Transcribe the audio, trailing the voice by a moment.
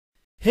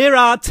Here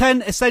are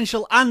 10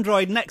 essential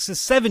Android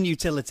Nexus 7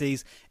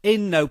 utilities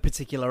in no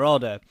particular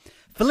order.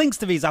 For links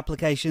to these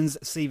applications,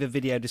 see the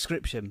video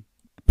description.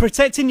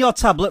 Protecting your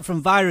tablet from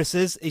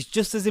viruses is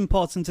just as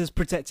important as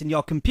protecting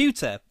your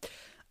computer.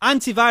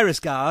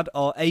 Antivirus Guard,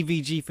 or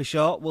AVG for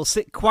short, will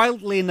sit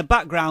quietly in the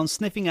background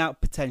sniffing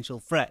out potential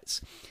threats,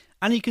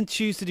 and you can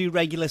choose to do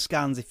regular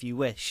scans if you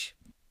wish.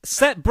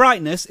 Set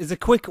Brightness is a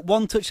quick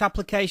one-touch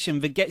application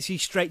that gets you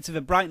straight to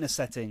the brightness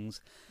settings.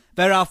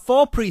 There are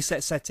 4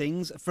 preset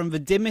settings, from the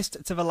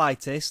dimmest to the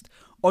lightest,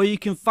 or you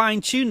can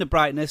fine-tune the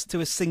brightness to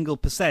a single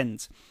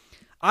 %.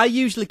 I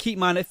usually keep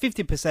mine at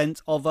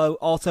 50%, although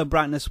auto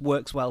brightness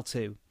works well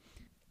too.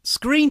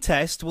 Screen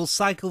Test will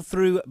cycle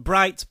through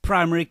bright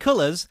primary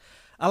colours,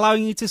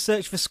 allowing you to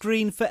search the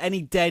screen for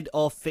any dead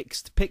or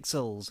fixed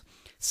pixels.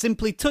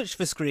 Simply touch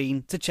the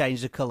screen to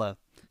change the colour.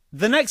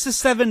 The Nexus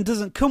 7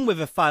 doesn't come with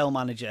a file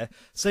manager,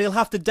 so you'll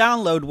have to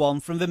download one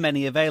from the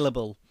many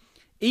available.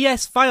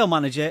 ES File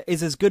Manager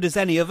is as good as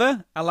any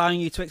other,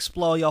 allowing you to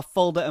explore your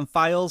folder and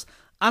files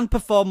and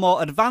perform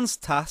more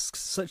advanced tasks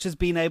such as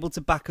being able to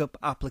back up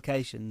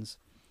applications.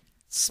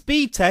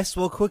 Speed Test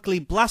will quickly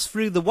blast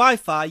through the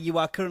Wi-Fi you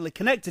are currently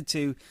connected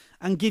to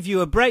and give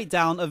you a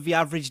breakdown of the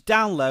average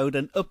download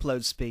and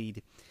upload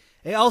speed.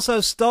 It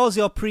also stores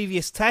your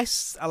previous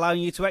tests,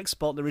 allowing you to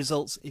export the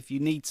results if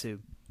you need to.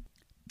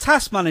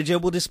 Task Manager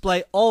will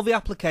display all the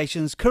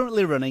applications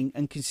currently running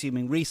and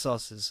consuming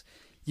resources.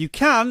 You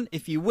can,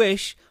 if you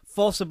wish,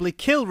 forcibly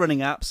kill running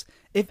apps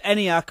if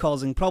any are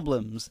causing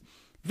problems.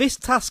 This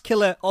task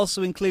killer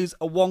also includes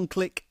a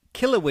one-click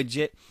killer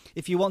widget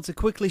if you want to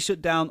quickly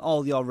shut down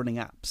all your running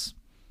apps.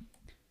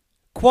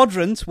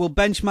 Quadrant will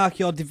benchmark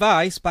your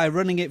device by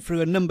running it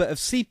through a number of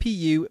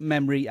CPU,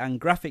 memory and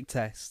graphic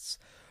tests.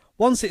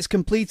 Once it's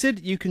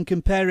completed, you can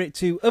compare it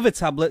to other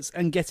tablets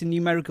and get a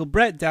numerical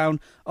breakdown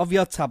of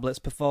your tablet's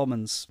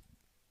performance.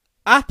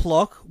 App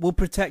Lock will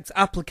protect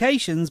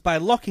applications by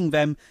locking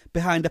them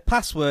behind a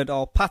password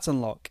or pattern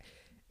lock.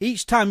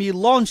 Each time you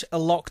launch a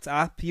locked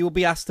app, you will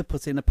be asked to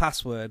put in a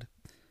password.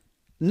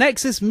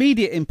 Nexus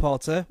Media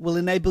Importer will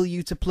enable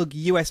you to plug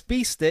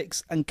USB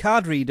sticks and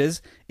card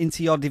readers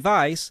into your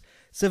device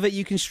so that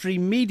you can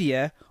stream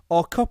media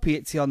or copy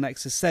it to your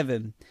Nexus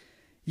 7.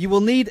 You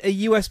will need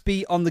a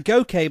USB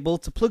on-the-go cable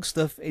to plug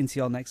stuff into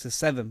your Nexus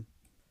 7.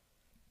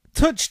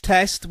 Touch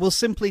Test will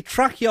simply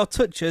track your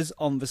touches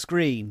on the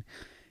screen.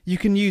 You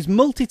can use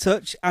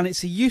multi-touch, and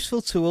it's a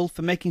useful tool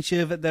for making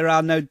sure that there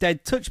are no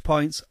dead touch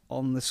points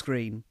on the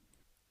screen.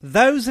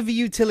 Those are the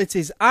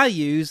utilities I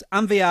use,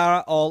 and they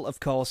are all of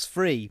course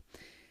free.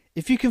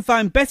 If you can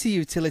find better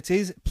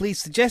utilities,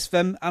 please suggest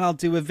them and I'll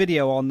do a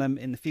video on them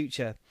in the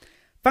future.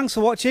 Thanks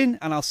for watching,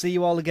 and I'll see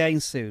you all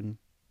again soon.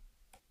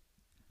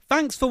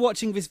 Thanks for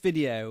watching this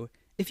video.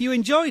 If you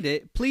enjoyed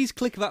it, please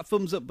click that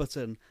thumbs up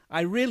button.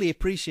 I really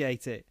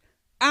appreciate it.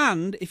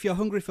 And if you're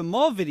hungry for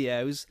more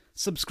videos,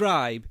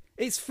 subscribe.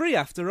 It's free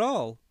after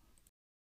all.